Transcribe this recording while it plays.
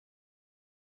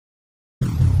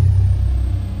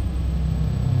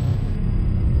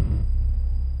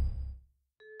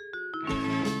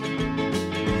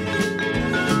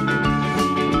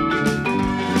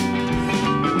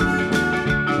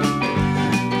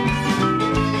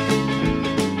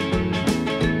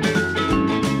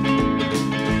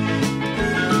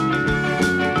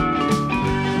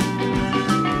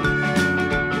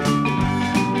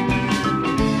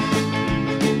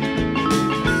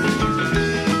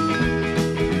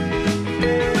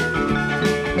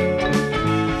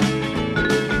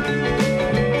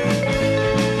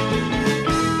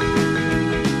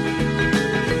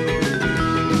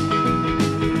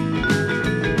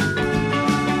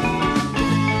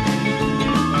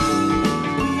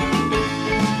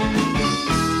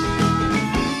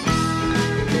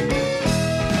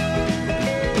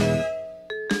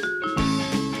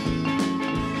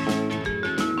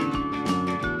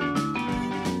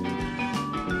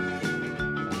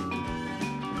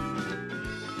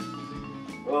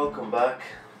Welcome back.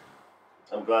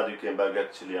 I'm glad you came back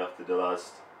actually after the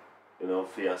last,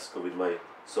 fiasco with my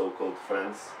so-called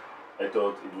friends. I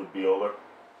thought it would be over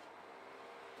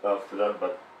after that,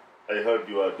 but I heard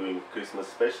you are doing Christmas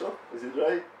special, is it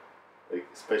right? Like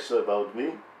special about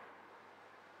me?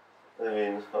 I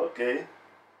mean, okay.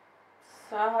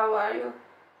 So how are you?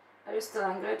 Are you still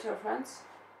angry at your friends?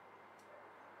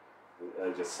 I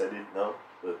just said it now,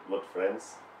 but what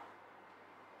friends?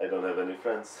 I don't have any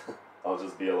friends. I'll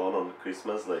just be alone on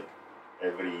Christmas like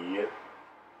every year.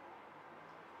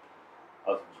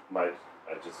 I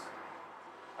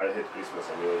hate Christmas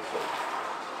anyway, so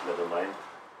never mind.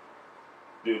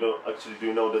 Do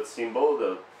you know that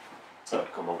symbol?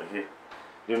 Come over here.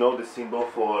 Do you know the symbol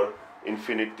for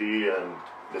infinity and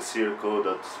the circle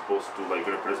that's supposed to like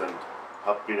represent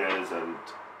happiness and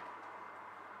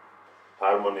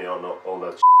harmony and all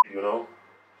that shit,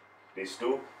 these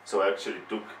two? So I actually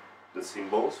took the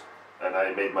symbols and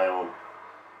I made my own,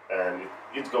 and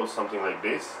it goes something like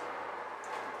this.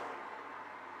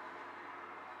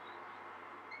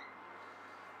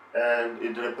 And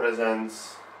it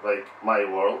represents like my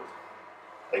world.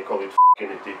 I call it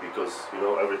infinity because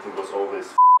everything was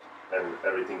always and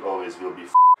everything always will be.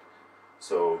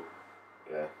 So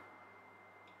yeah,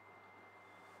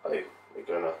 I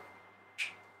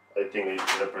think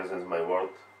it represents my world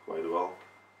quite well.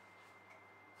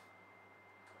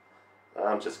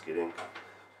 I'm just kidding.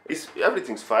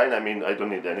 Everything's fine. I mean, I don't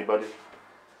need anybody.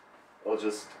 I'll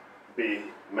just be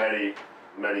Merry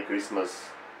Christmas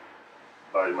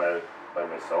by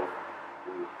myself.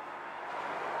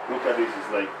 Look at this.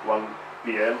 It's like 1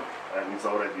 p.m. and it's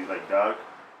already like dark.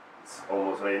 It's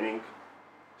almost raining.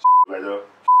 Weather,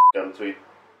 country,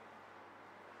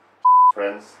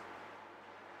 friends.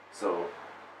 So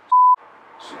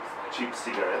cheap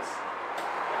cigarettes.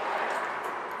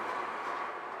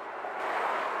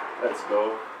 Let's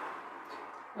go.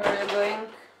 Where are you going?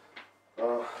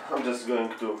 I'm just going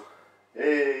to...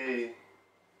 Hey!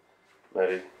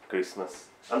 Merry Christmas.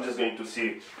 I'm just going to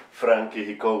see Frankie.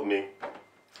 He called me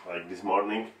like this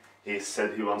morning. He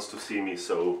said he wants to see me,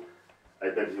 so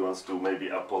I bet he wants to maybe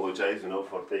apologize,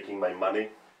 for taking my money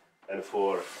and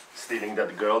for stealing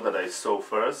that girl that I saw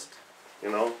first,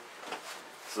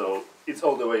 So it's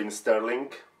all the way in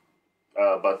Sterling,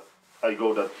 but I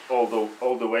go that all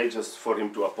the way just for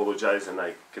him to apologize, and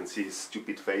I can see his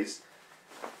stupid face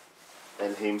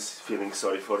and him feeling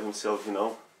sorry for himself,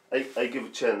 I give a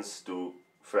chance to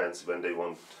friends when they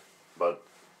want, but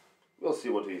we'll see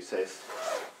what he says,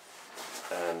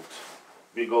 and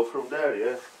we go from there,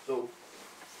 yeah. So,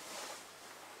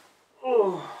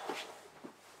 oh.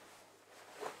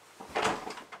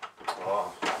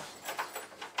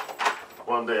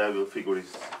 One day I will figure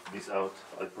this out,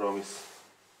 I promise.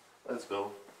 Let's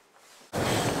go.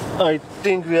 I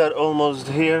think we are almost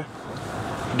here.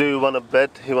 Do you want to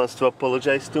bet he wants to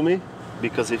apologize to me?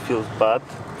 Because he feels bad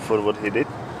for what he did.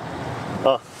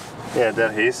 Oh, yeah,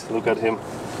 there he is. Look at him.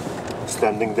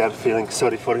 Standing there feeling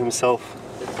sorry for himself.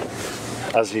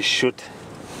 As he should.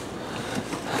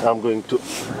 I'm going to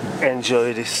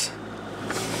enjoy this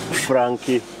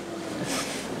Frankie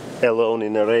alone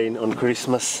in the rain on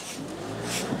Christmas.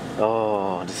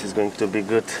 Oh, this is going to be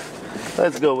good.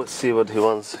 Let's go see what he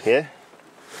wants, yeah?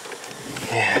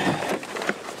 Yeah.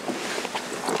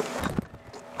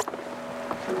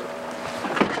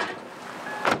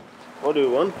 What do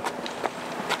you want?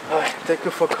 Thank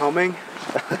you for coming.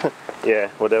 Yeah,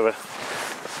 whatever.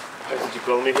 Why did you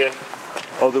call me here?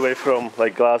 All the way from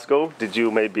like Glasgow. Did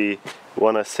you maybe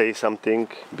want to say something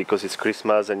because it's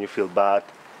Christmas and you feel bad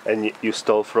and you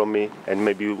stole from me and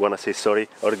maybe you want to say sorry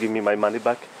or give me my money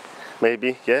back?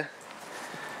 Maybe, yeah?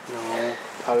 No,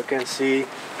 how you can see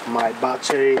my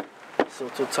battery so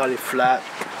totally flat.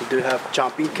 You do have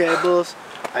jumping cables.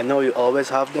 I know you always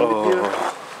have them with you.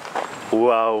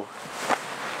 Wow.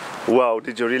 Wow,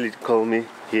 did you really call me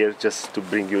here just to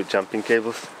bring you jumping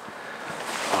cables?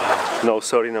 Wow. No,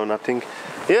 sorry, no, nothing.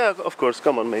 Yeah, of course,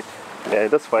 come on, mate. Yeah,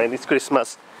 that's fine, it's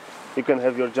Christmas. You can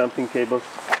have your jumping cables.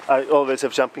 I always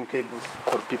have jumping cables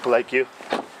for people like you.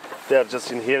 They are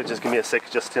just in here, just give me a sec,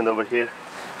 just stand over here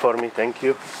for me, thank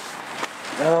you.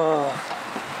 Oh.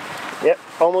 Yeah,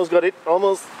 almost got it,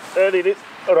 almost. There it is,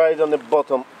 right on the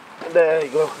bottom. There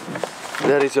you go.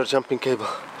 There is your jumping cable.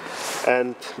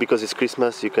 And because it's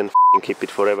Christmas, you can keep it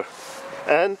forever.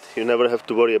 And you never have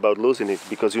to worry about losing it,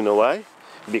 because you know why?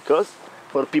 Because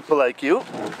for people like you,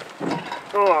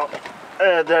 oh,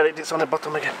 there it is on the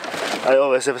bottom again. I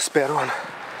always have a spare one.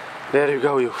 There you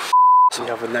go, you. So you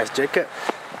have a nice jacket.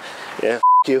 Yeah,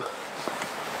 you.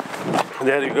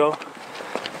 There you go.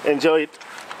 Enjoy it.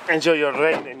 Enjoy your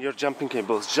rain and your jumping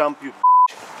cables. Jump, you.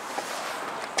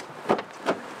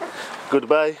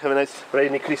 Goodbye, have a nice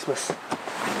rainy Christmas.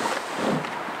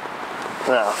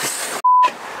 Ah,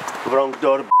 wrong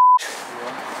door.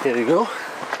 Here you go.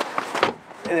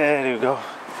 There you go.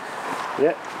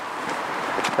 Yeah.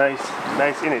 Nice,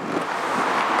 nice in it.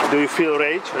 Do you feel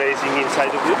rage rising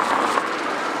inside of you?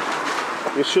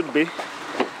 You should be.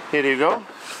 Here you go.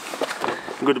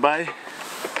 Goodbye.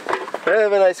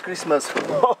 Have a nice Christmas.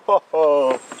 Ho, ho,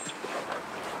 ho.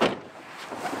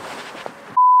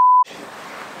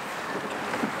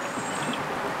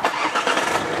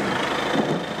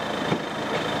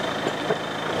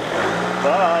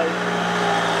 Bye.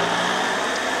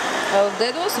 Well,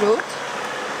 that was rude.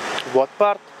 What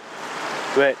part?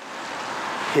 Wait,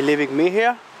 he leaving me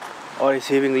here? Or is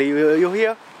he leaving you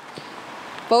here?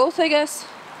 Both, I guess.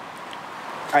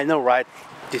 I know, right?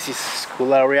 This is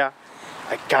school area.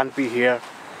 I can't be here.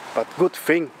 But good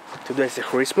thing, today's a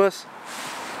Christmas.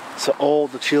 So all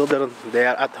the children, they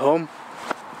are at home.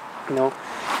 You know,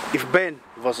 if Ben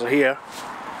was here,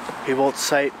 he would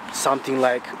say something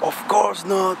like, "Of course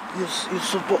not.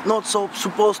 You're not so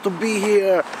supposed to be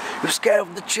here. You're scared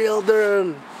of the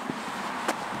children."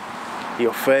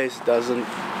 Your face doesn't.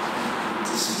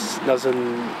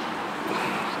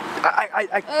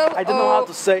 I don't know how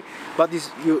to say, but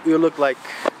you look like.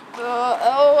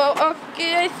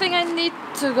 Okay. I think I need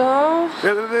to go.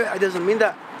 Wait, I doesn't mean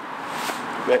that.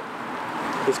 Wait,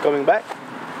 he's coming back.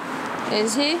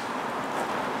 Is he?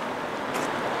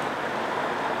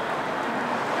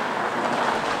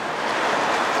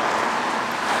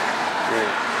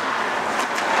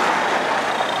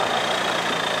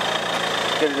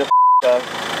 Get in the car.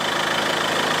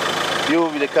 You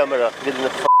with the camera, get in the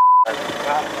car.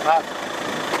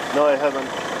 No, I haven't.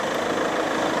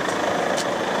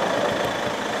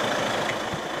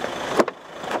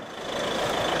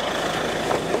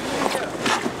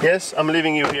 Yes, I'm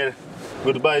leaving you here.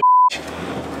 Goodbye.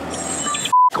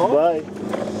 Bye.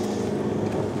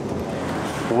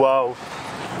 Wow.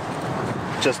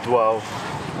 Just wow.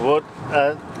 What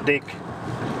a dick.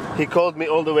 He called me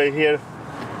all the way here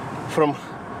from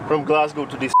Glasgow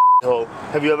to this hole.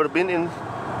 Have you ever been in,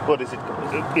 what is it,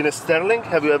 in a Stirling?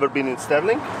 Have you ever been in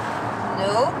Stirling?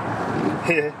 No.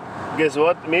 Guess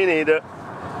what? Me neither.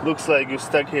 Looks like you're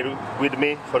stuck here with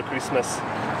me for Christmas.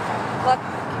 Lucky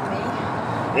me.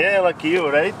 Yeah, lucky you,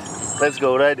 right? Let's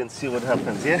go ride and see what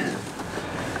happens, yeah?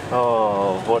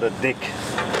 Oh, what a dick.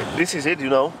 This is it, you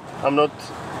know. I'm not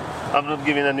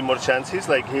giving any more chances.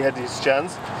 Like, he had his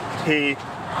chance. He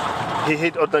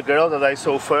hit on the girl that I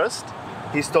saw first.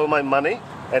 He stole my money,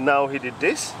 and now he did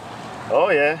this. Oh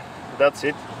yeah, that's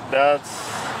it.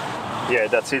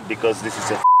 That's it, because this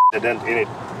is a dead end in it.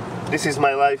 This is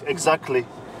my life, exactly.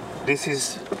 This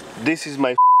is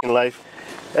my life.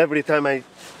 Every time I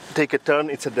take a turn,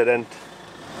 it's a dead end.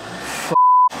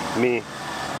 Me.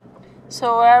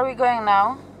 So where are we going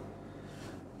now?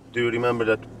 Do you remember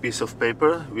that piece of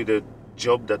paper with the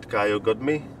job that Kayo got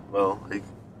me? Well, I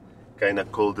kinda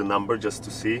called the number just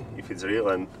to see if it's real,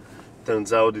 and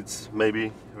turns out it's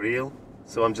maybe real.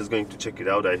 So I'm just going to check it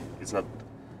out. It's not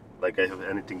like I have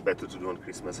anything better to do on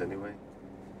Christmas anyway.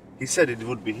 He said it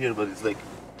would be here, but it's like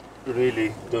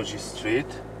really dodgy street.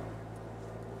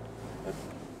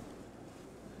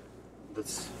 That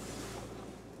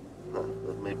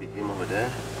may be him over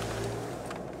there.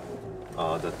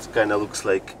 Oh, that kind of looks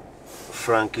like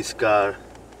Frankie's car.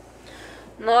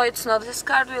 No, it's not his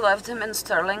car. We left him in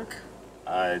Stirling.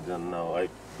 I don't know. I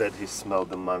bet he smelled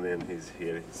the money and he's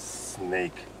here. He's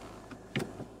snake.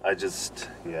 I don't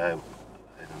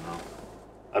know.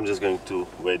 I'm just going to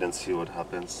wait and see what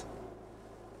happens.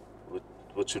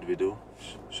 What should we do?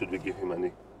 Should we give him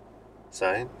any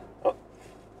sign? Oh.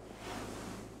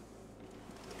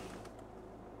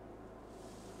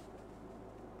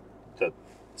 That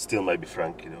still might be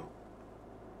Frankie though.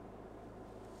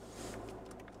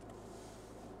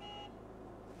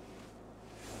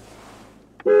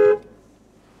 I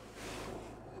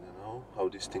don't know how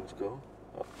these things go.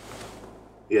 Oh.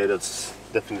 Yeah, that's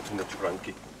definitely not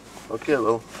Frankie. Okay,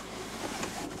 well,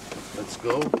 let's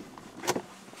go.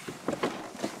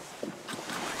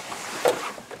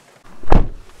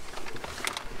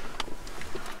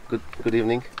 Good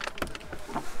evening.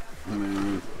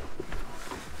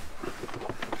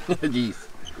 Jeez.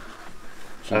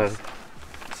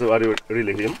 So are you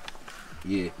really him?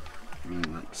 Yeah. I mean,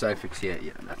 like, Cyfix,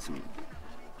 yeah, that's me.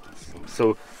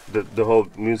 So the whole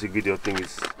music video thing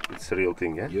it's a real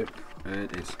thing, yeah? Yep,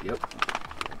 it is, yep.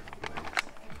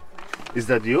 Is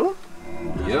that you?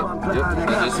 Yep.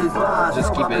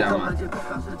 Just keep it on.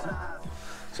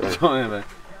 Sorry.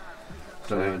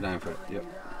 Sorry, for it, yep.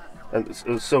 And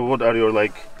so what are your,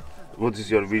 like, what is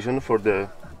your vision for the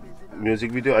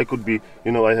music video. I could be,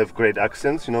 you know, I have great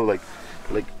accents, you know, like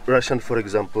Russian, for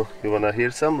example. You wanna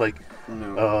hear some? Like,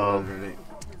 No, not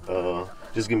really.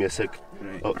 just give me a sec.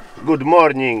 Right. Good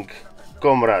morning,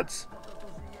 comrades.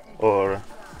 Or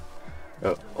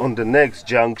on the next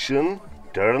junction,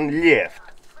 turn left.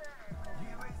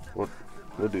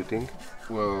 What do you think?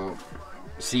 Well,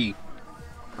 see,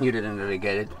 you didn't really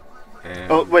get it.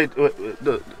 Oh wait,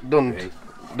 don't Okay.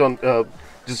 don't.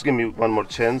 Just give me one more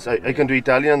chance. I can do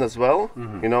Italian as well.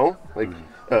 You know, like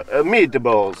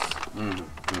meatballs.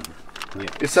 Yeah.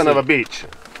 You son of a bitch.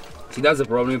 See, that's the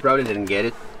problem. You probably didn't get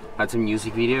it. That's a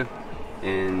music video,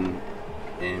 and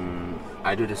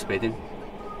I do the spitting,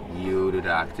 you do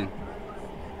the acting.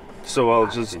 So I'll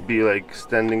just be like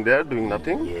standing there doing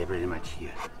nothing. Yeah, pretty much.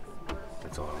 Yeah,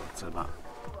 that's all it's about.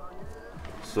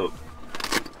 So.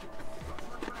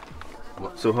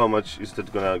 So how much is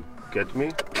that gonna get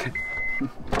me?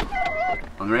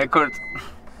 On record,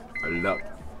 a lot,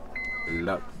 a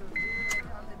lot.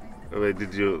 Wait,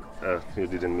 did you? You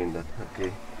didn't mean that.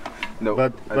 Okay. No,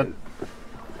 But I but didn't.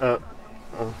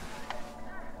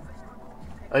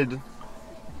 I d-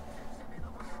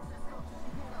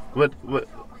 what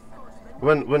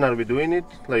when are we doing it?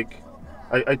 Like,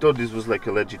 I thought this was like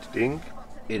a legit thing.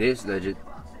 It is legit.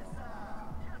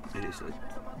 It is legit.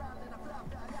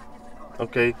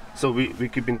 Okay, so we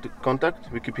keep in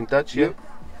contact. We keep in touch. Yeah.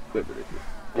 Definitely.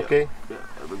 Okay. Yeah,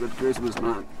 have a good Christmas,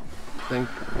 man.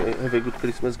 Have a good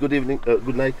Christmas. Good evening.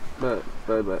 Good night. Bye.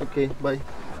 Bye. Bye. Okay. Bye.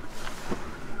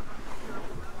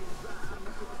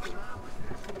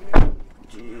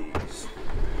 Jeez.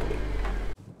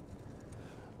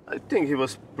 I think he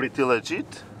was pretty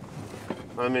legit.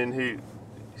 I mean, he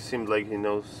seemed like he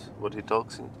knows what he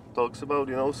talks about,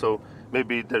 you know. So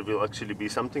maybe there will actually be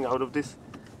something out of this.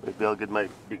 Maybe I'll get my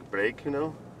big break, you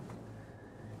know.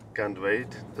 Can't wait.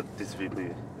 That this will be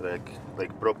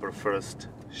like proper first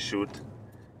shoot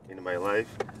in my life.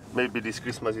 Maybe this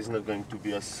Christmas is not going to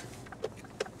be as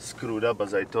screwed up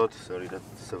as I thought. Sorry,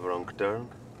 that's a wrong turn.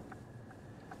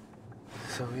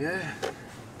 So yeah,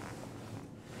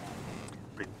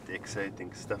 pretty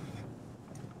exciting stuff.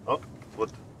 Oh,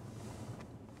 what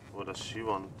does she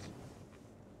want?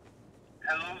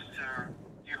 Hello, sir.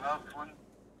 You have won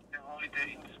the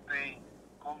holiday in Spain.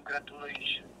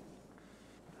 Congratulations.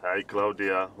 Hi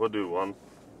Claudia, what do you want?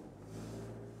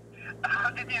 How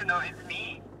did you know it's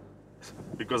me?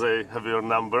 Because I have your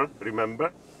number,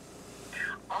 remember?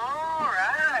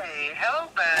 Alright. Hello,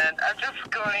 Ben. I'm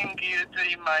just calling you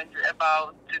to remind you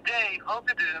about today. Hope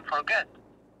you didn't forget.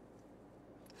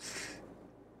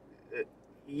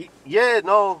 Yeah,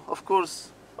 no, of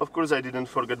course I didn't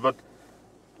forget, but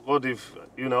what if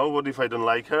I don't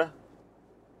like her?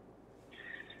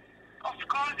 Of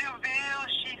course you will.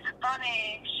 She's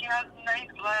funny. She has nice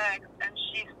legs and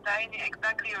she's tiny,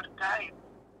 exactly your type.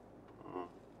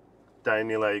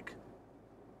 Tiny, like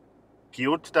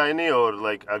cute tiny, or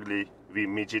like ugly wee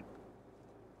midget?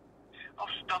 Oh,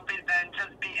 stop it, Ben.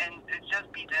 Just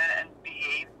be there and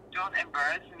behave. Don't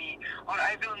embarrass me, or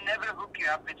I will never hook you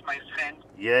up with my friend.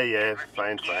 Yeah, Never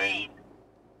fine. again.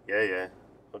 Yeah,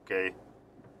 okay.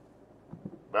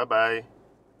 Bye.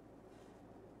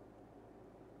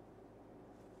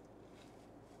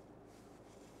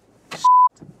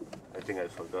 I think I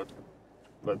forgot.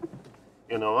 But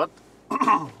you know what?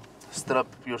 Strap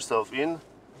yourself in.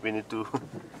 We need to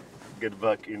get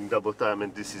back in double time,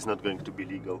 and this is not going to be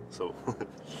legal, so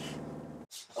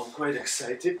I'm quite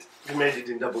excited. We made it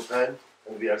in double time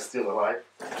and we are still alive.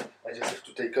 I just have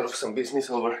to take care of some business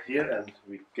over here and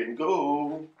we can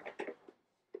go.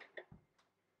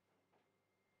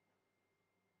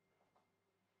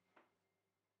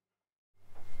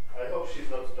 I hope she's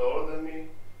not taller than me.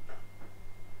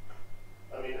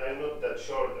 I mean, I'm not that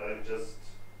short, I'm just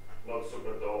not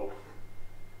super tall.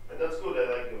 And that's good.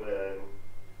 I like it when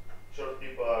short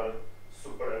people are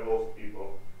super evolved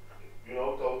people. You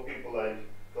know, tall people like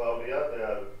Claudia,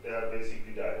 they are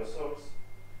basically dinosaurs.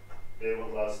 They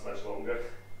won't last much longer.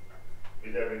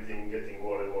 With everything getting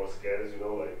more and more scarce, you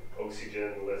know, like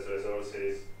oxygen, less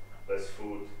resources, less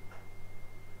food.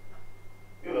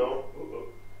 You know,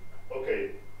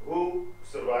 okay, who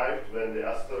survived when the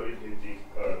asteroid hit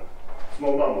the Earth?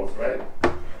 Small mammals, right?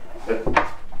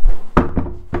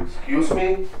 Excuse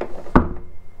me?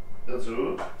 That's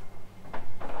rude.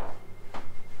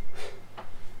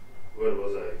 Where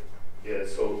was I? Yeah,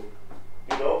 so,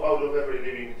 you know, out of every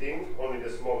living thing, only the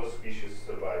smallest species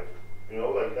survived. You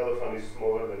know, like elephant is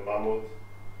smaller than mammoth,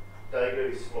 tiger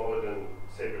is smaller than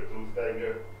saber-toothed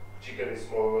tiger, chicken is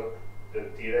smaller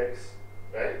than T-Rex,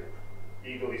 right?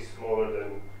 Eagle is smaller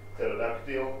than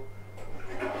pterodactyl.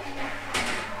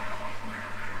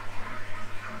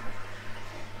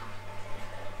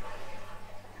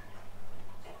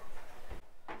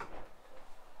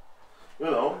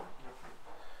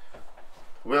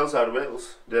 whales are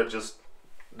whales.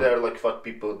 They're like fat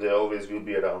people. They always will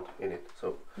be around in it.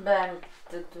 So. Ben,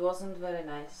 that wasn't very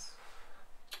nice.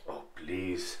 Oh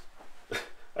please!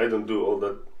 I don't do all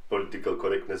that political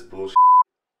correctness bullshit.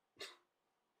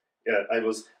 Yeah, I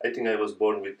think I was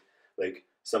born with like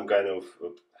some kind of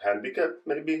handicap,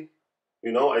 maybe.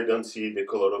 You know, I don't see the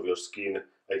color of your skin.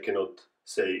 I cannot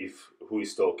say who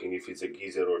is talking, if it's a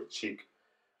geezer or a chick.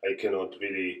 I cannot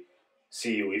really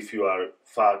see you if you are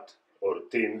fat or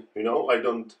thin. You know,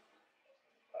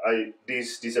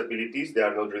 these disabilities, they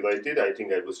are not related. I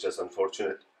think I was just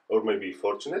unfortunate or maybe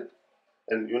fortunate.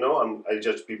 And you know, I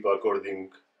judge people according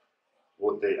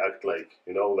what they act like.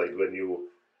 You know, like when you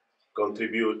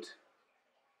contribute,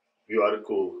 you are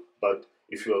cool. But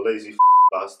if you're a lazy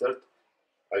bastard,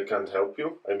 I can't help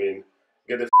you. I mean,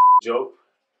 get a job.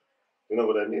 You know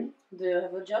what I mean? Do you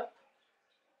have a job?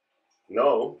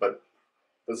 No, but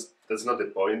that's not the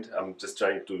point. I'm just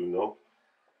trying to, you know.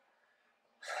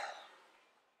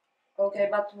 Okay,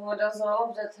 but what does all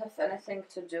of that have anything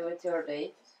to do with your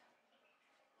date?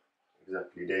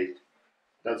 Exactly, date.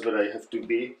 That's what I have to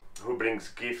be. Who brings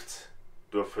gifts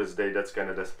to a first date? That's kind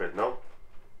of desperate, no?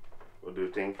 What do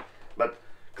you think? But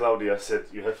Claudia said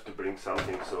you have to bring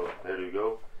something, so there you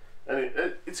go. And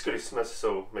it's Christmas,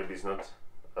 so maybe it's not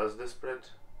as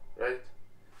desperate, right?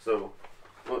 So,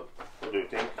 what do you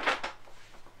think?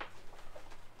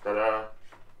 Ta-da!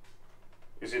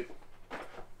 Is it?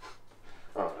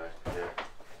 Oh, right, yeah.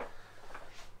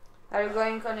 Are you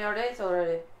going on your date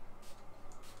already?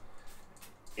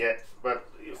 Yeah, but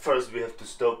first we have to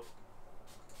stop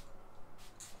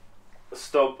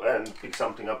and pick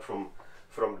something up from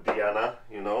Diana,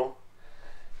 you know.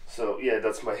 So yeah,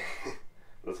 that's my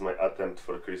that's my attempt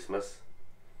for Christmas.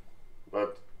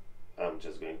 But I'm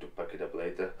just going to pack it up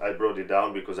later. I brought it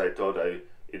down because I thought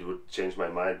it would change my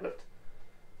mind, but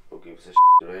who gives a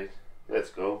shit, right? Let's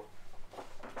go.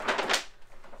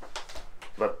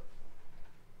 But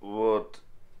what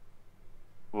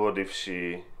if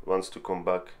she wants to come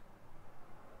back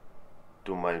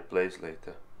to my place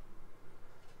later?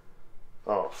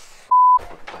 Oh,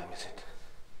 what time is it?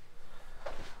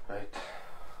 Right.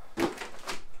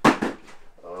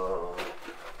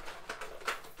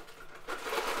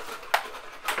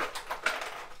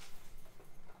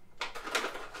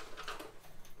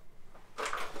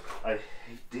 I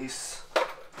hate this.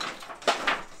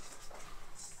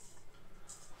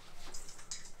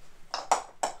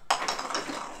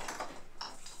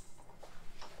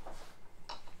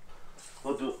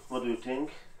 What do you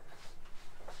think?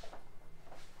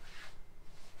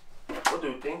 What do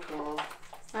you think?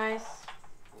 Nice.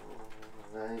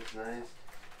 Nice.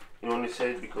 You only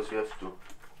say it because you have to.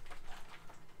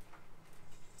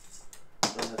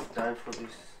 Don't have time for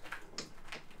this.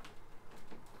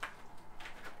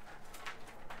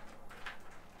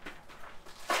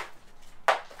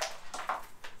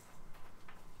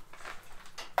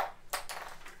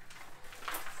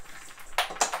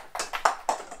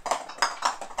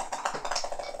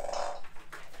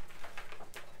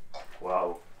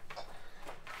 Wow.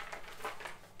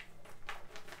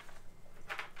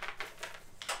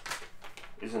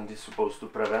 Isn't this supposed to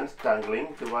prevent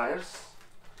tangling the wires?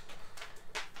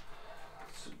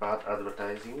 It's bad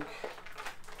advertising.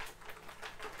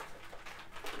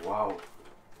 Wow.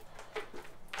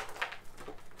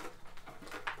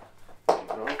 There you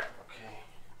go. Okay.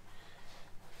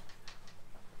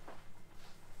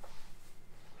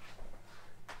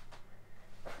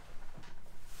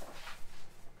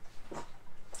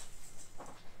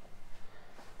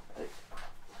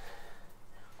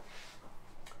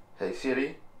 Hey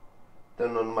Siri,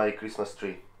 turn on my Christmas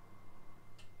tree.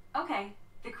 Okay,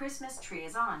 the Christmas tree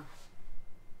is on.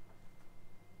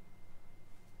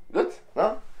 Good,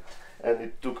 no? And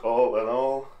it took all in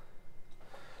all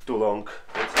too long.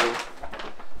 Let's go.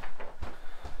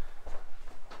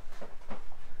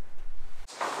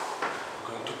 I'm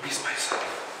going to piss myself.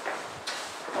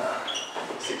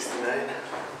 69.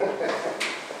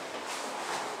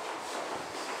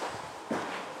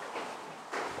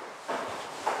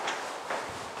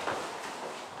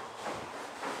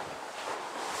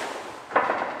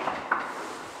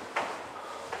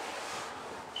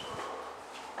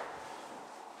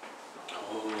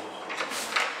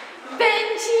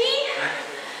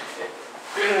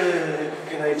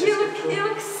 Can I just You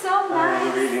look so nice. I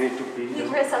really need to pee. You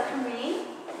dress up for me?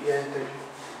 Yeah, thank you.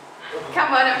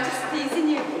 Come on, I'm just teasing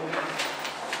you.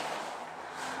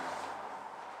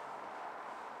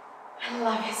 I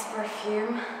love his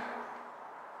perfume.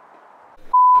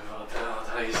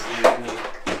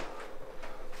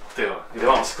 Tyjo, kde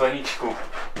mám skleničku?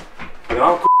 Kde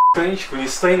mám skleničku?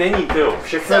 Nic tady není, tyjo.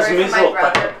 Všechno zmizlo.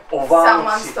 Tak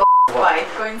oválci.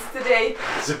 Bitcoins today.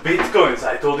 It's a bitcoins.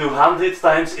 I told you 100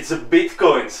 times it's a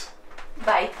bitcoins.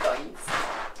 Bitcoins.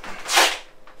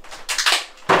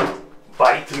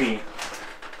 Bite me.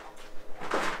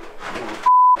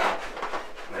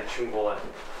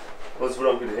 What's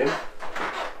wrong with him?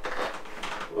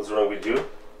 What's wrong with you?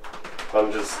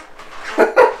 I'm just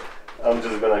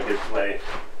gonna get my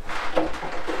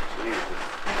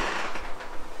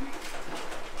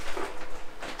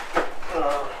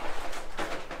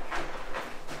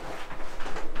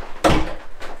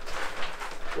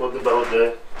What about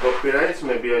the copyrights?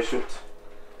 Maybe I should.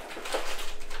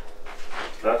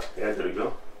 Ah, yeah, there you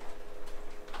go.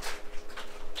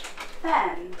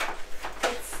 Ben,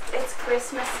 it's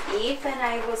Christmas Eve and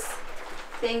I was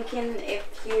thinking if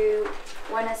you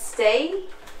wanna stay.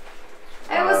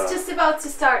 I was just about to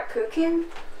start cooking,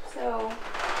 so.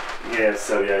 Yeah,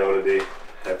 sorry, I already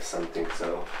have something,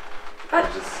 so.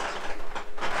 But just.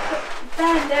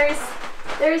 Ben,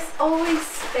 there's always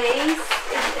space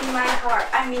in my heart.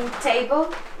 I mean,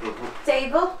 table.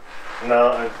 Table.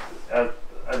 No,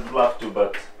 I'd love to,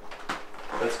 but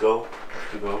let's go.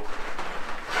 Have to go.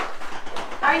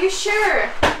 Are you sure?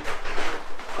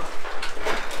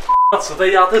 Wat zat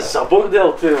jij altijd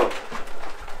zabordel, Theo?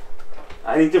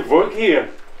 I need to work here.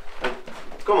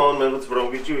 Come on, man, what's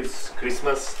wrong with you? It's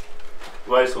Christmas.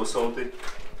 Why so salty?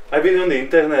 I've been on the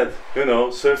internet, you know,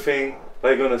 surfing,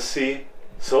 like on a sea.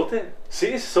 Salty?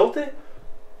 Sea is salty?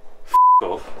 F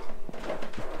off.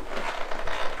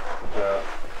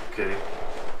 Okay.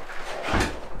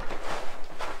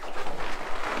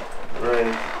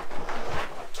 Right.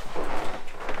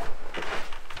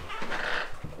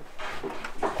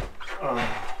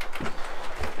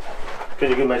 Can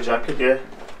you get my jacket? Yeah.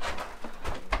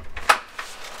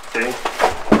 Okay.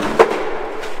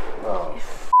 Oh.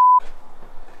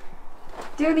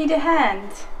 Do you need a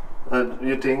hand?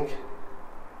 You think?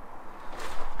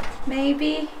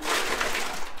 Maybe.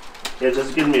 Yeah,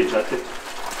 just give me a jacket.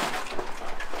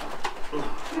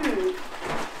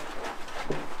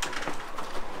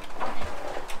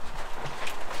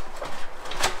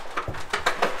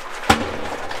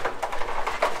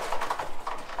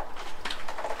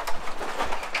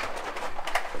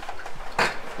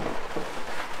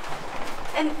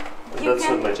 And you That's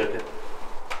not my jacket.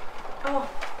 Oh,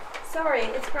 sorry,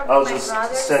 it's probably I'll my just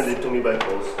brother's. send it to me by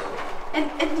post. And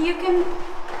you can,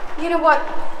 you know what?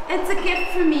 It's a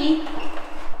gift for me.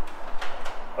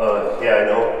 Yeah, I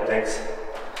know. Thanks.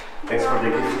 Thanks for the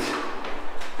gift.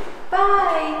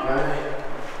 Bye. Bye.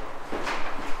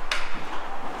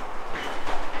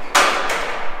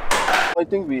 I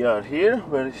think we are here.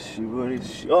 Where is she? Where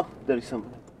is she? Oh, there is some.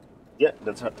 Yeah,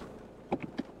 that's her.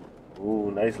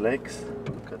 Oh, nice legs.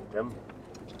 Look at them.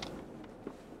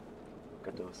 Look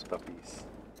at those puppies.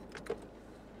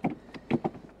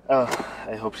 Oh,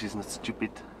 I hope she's not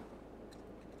stupid.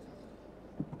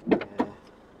 Yeah.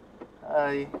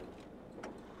 Hi.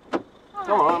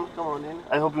 Come on in.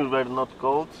 I hope you were not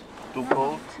cold. Too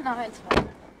cold. No, it's fine.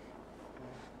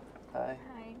 Hi.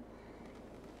 Hi.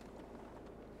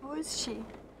 Who is she?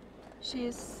 She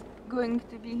is going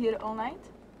to be here all night?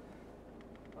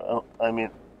 Well, I mean,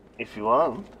 if you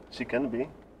want, she can be.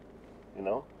 You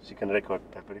know, she can record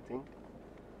everything.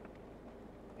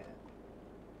 Yeah.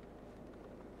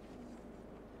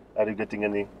 Are you getting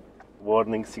any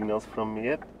warning signals from me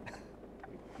yet?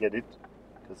 Get it?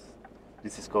 Because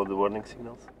this is called the warning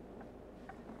signals.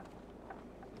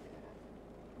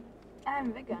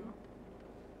 I'm vegan.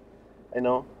 I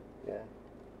know. Yeah.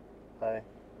 Hi.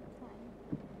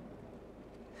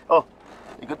 Oh,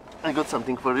 I got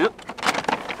something for you.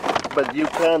 But you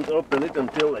can't open it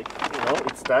until, like, you know,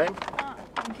 it's time. Ah,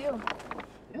 thank you.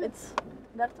 Yeah. It's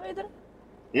Darth Vader?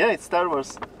 Yeah, it's Star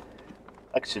Wars.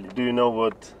 Actually, do you know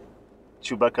what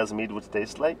Chewbacca's meat would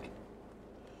taste like?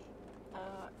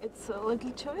 It's a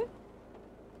little chewy.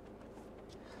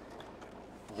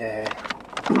 Yeah.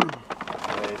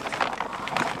 Wait.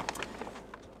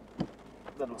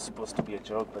 That was supposed to be a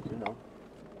joke, but you know.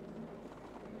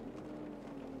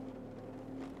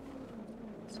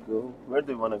 Let's go. Where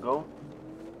do you want to go?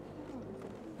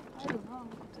 I don't know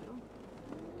what to do.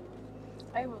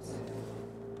 I was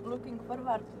looking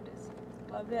forward to this.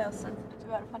 Claudia said that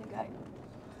you are a funny guy.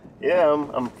 Yeah,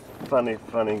 I'm funny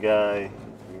guy.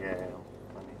 Yeah, I'm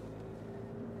funny.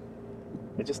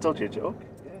 I just told you a joke.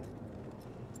 Yeah.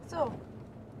 So,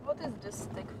 what is this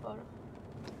stick for?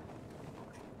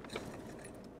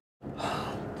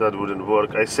 That wouldn't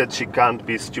work. I said she can't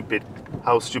be stupid.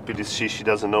 How stupid is she? She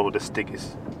doesn't know what a stick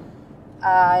is.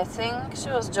 I think she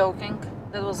was joking.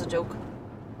 That was a joke.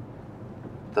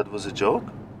 That was a joke?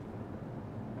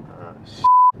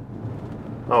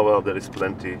 Oh well, there is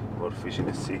plenty more fish in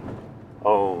the sea.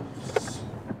 Oh,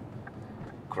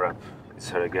 crap, it's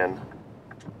her again.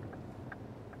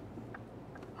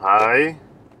 Hi?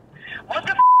 What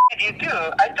the did you do?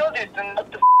 I told you to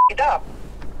not to it up.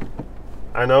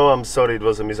 I know, I'm sorry, it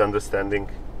was a misunderstanding.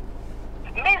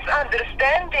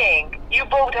 Misunderstanding? You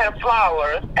bought her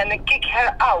flowers and kicked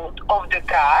her out of the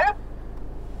car?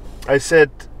 I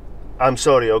said, I'm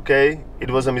sorry, okay?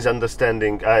 It was a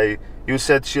misunderstanding. You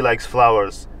said she likes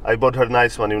flowers. I bought her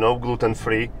nice one, you know,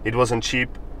 gluten-free. It wasn't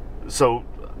cheap. So,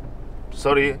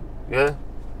 sorry, yeah,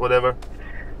 whatever.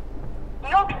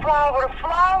 Not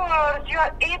flowers, you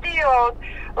are idiot.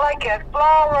 Like a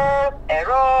flower, a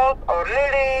rose, or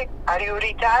lily. Are you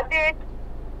retarded?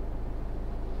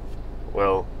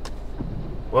 Well,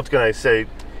 what can I say?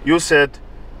 You said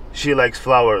she likes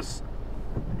flowers.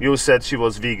 You said she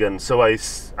was vegan, so I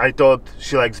thought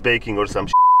she likes baking or some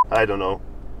shit. I don't know.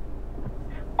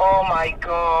 Oh my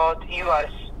god, you are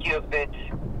stupid.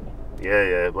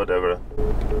 Yeah, whatever.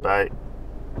 Bye.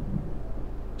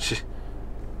 She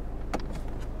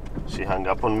hung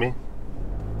up on me.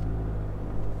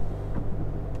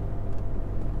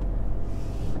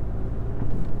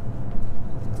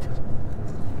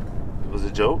 It was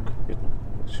a joke?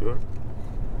 Sure.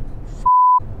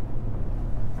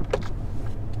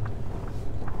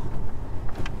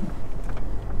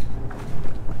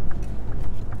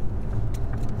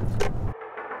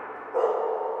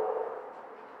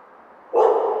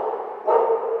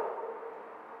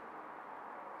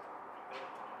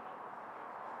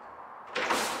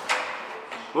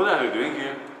 What are you doing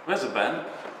here? Where's the band?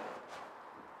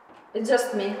 It's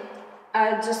just me.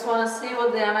 I just want to see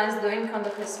what Diana is doing on the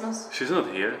Christmas. She's not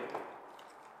here.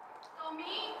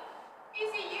 Tommy,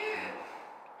 is it you?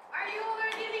 Are you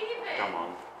already leaving? Come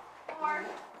on.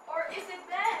 Or is it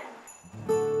Ben?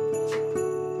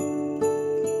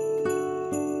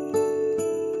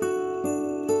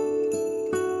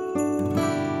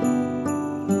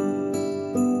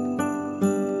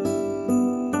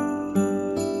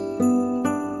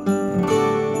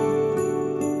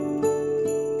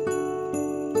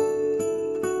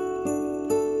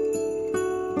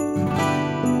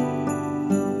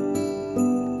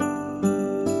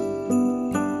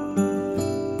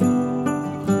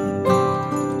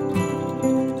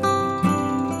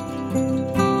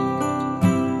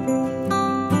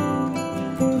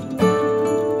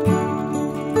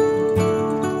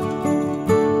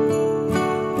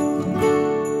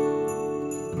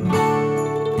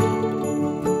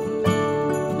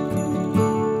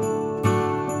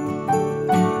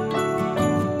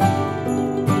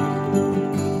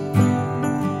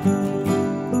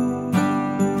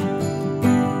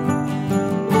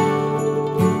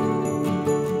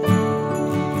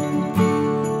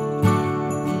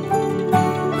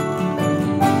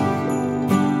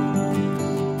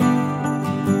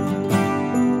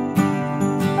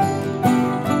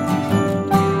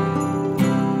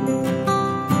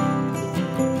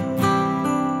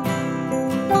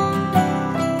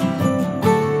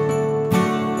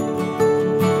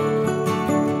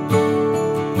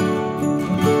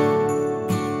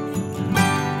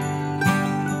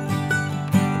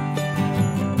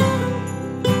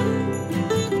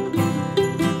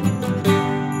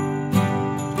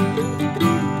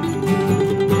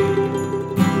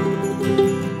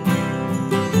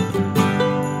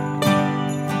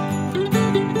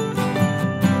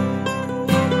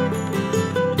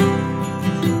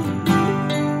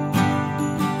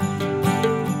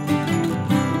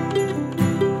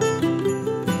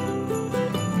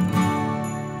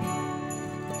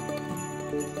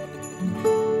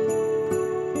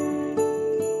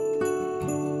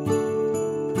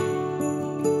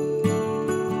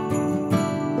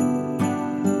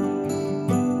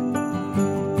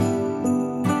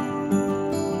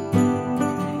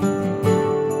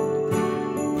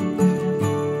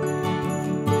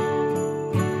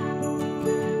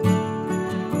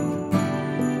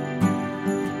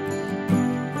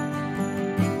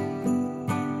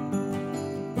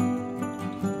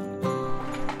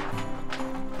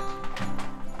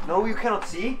 No, you cannot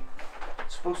see.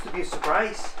 It's supposed to be a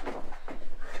surprise.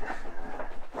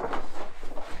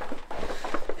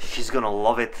 She's gonna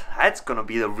love it. That's gonna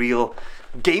be the real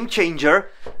game changer.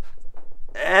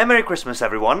 Merry Christmas,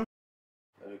 everyone.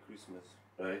 Merry Christmas,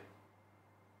 right?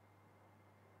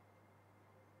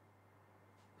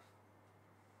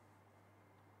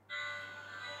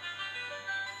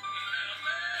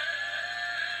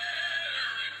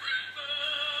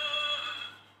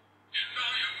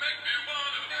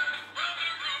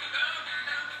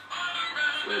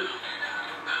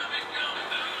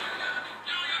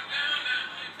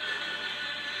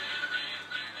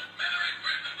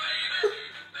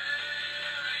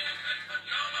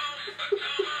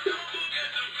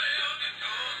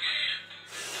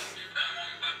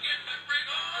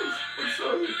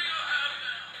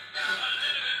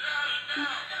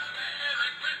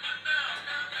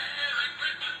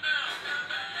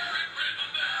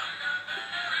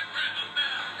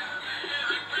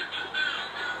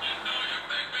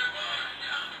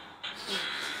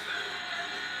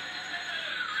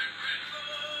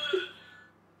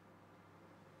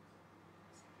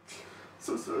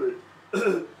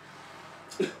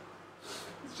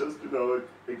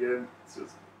 again. It's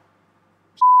just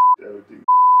everything.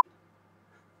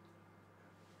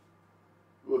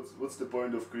 What's the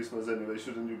point of Christmas anyway?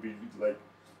 Shouldn't you be with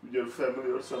your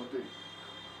family or something?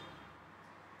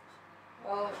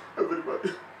 Well, everybody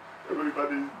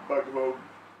back home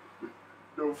with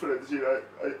no friends here.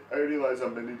 I realize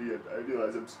I'm an idiot. I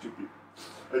realize I'm stupid.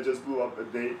 I just blew up a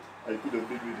date. I could have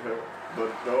been with her,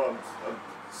 but now I'm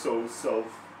so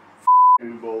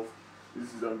involved.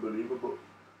 This is unbelievable.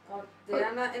 well,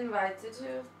 Diana invited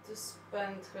you to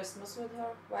spend Christmas with her.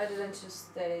 Why didn't you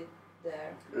stay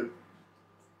there?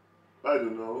 I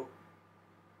don't know.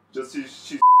 Just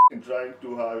she's trying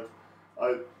too hard.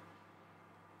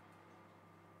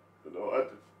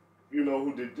 You know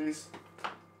who did this?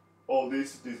 All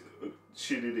this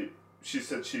she did it. She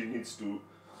said she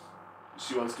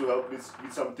wants to help me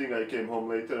with something. I came home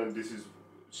later and this is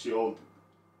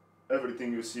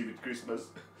everything you see with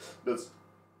Christmas. That's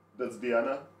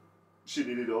Diana. She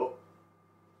did it all.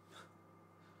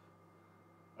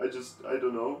 I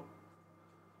don't know.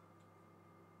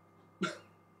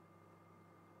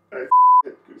 I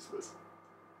hate Christmas.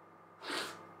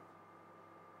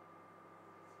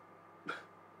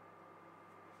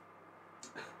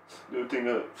 Do you think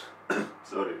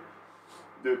sorry.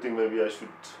 Do you think maybe I should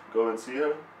go and see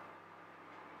her?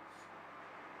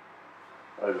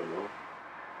 I don't know.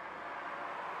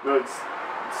 No, it's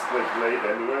like late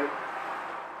anyway.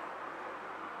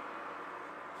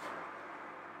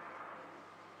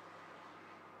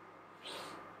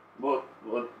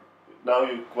 What? Now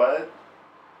you quiet?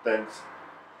 Thanks.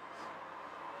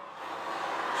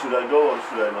 Should I go or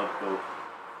should I not go?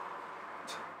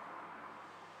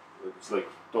 It's like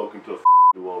talking to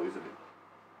a wall, isn't it?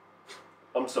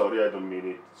 I'm sorry, I don't mean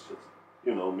it. It's just,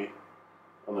 you know me.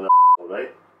 I'm an asshole,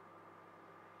 right?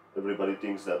 Everybody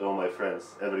thinks that, all my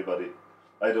friends, everybody.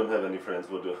 I don't have any friends,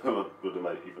 what am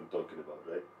I even talking about,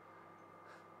 right?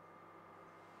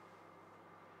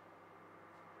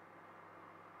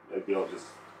 Maybe I'll just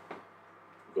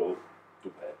go to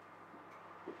bed.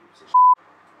 Who gives a shit?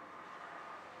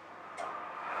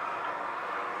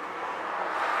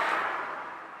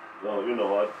 No, you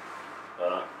know what?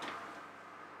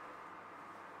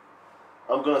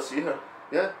 I'm gonna see her,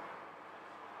 yeah?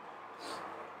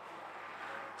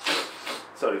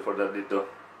 Sorry for that little.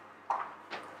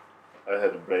 I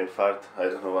had a brain fart. I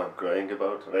don't know what I'm crying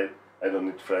about, right? I don't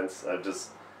need friends. I'll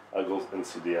go and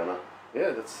see Diana.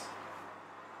 Yeah, that's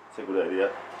a good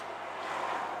idea.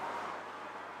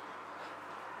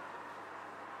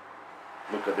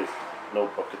 Look at this, no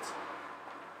pockets.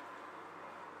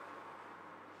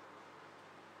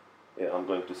 Yeah, I'm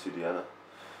going to see Diana.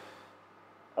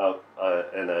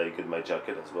 And I get my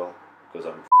jacket as well, because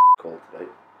I'm cold, right?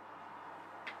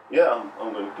 Yeah,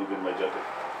 I'm going to get my jacket.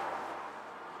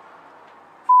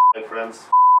 My friends.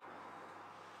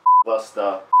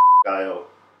 Vasta. Kyle.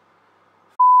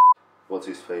 What's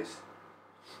his face?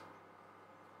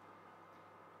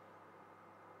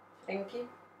 Enki?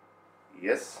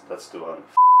 Yes, that's the one.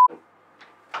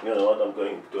 You know what, I'm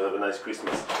going to have a nice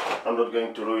Christmas. I'm not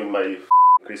going to ruin my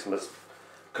Christmas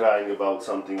crying about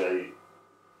something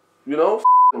you know,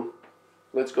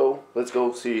 let's go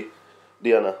see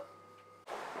Diana.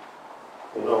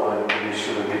 You know, I really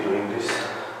shouldn't be doing this.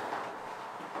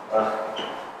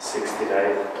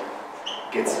 69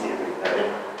 gets me every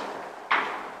time.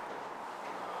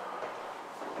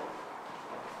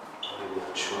 I'm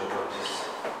not sure about this.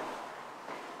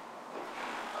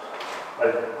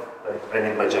 I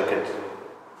need my jacket.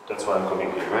 That's why I'm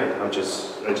coming here, right? I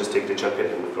just take the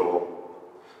jacket and go home.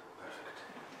 Perfect.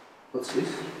 What's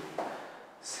this?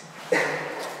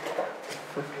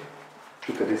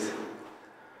 Look at this.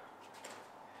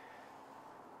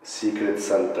 Secret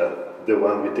Santa, the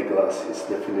one with the glasses,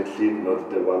 definitely not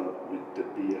the one with the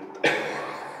beard.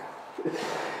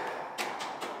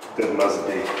 That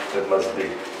must be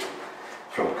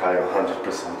from Kyle,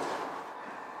 100%.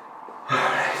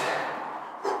 Alright.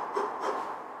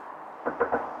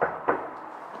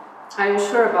 Are you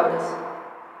sure about this?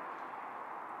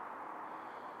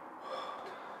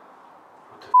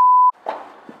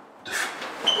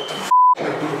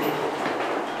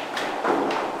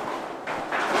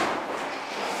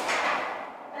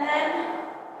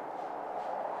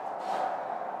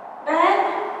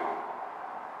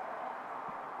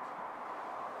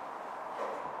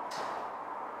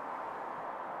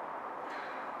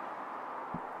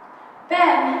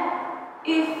 Ben,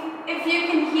 if you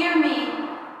can hear me,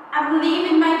 I'm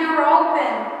leaving my door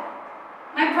open.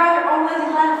 My brother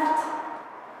already left.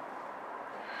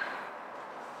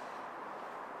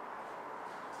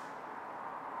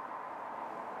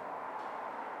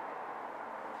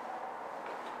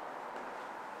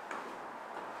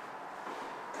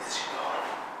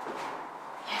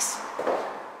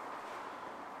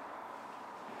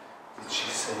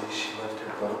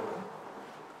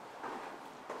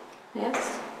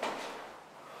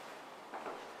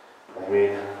 I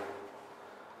mean,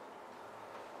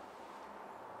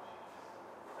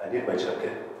 I need my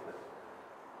jacket.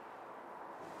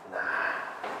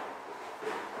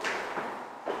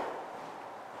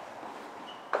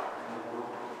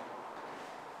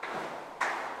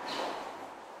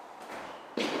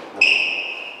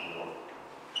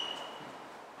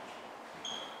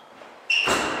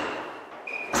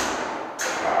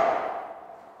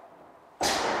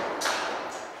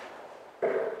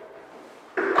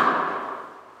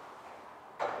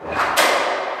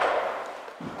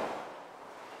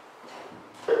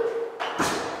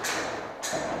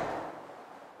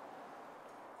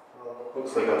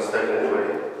 Looks like I'm stuck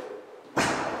anyway.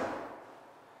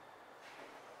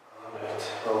 Alright,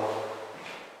 well.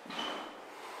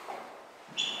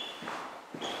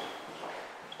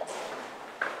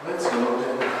 Let's go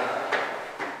then.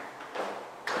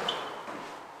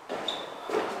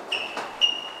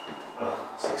 Oh,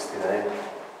 69.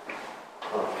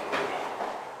 Okay.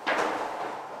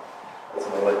 That's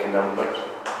my lucky number.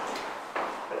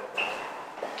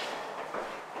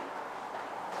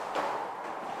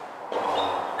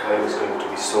 I was going to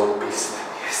be so pissed.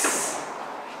 Yes.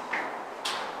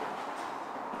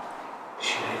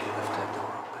 She really left that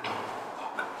door open.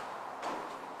 Fuck.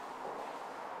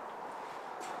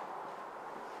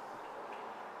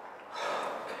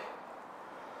 Okay.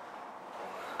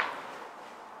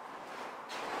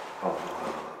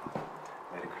 Oh.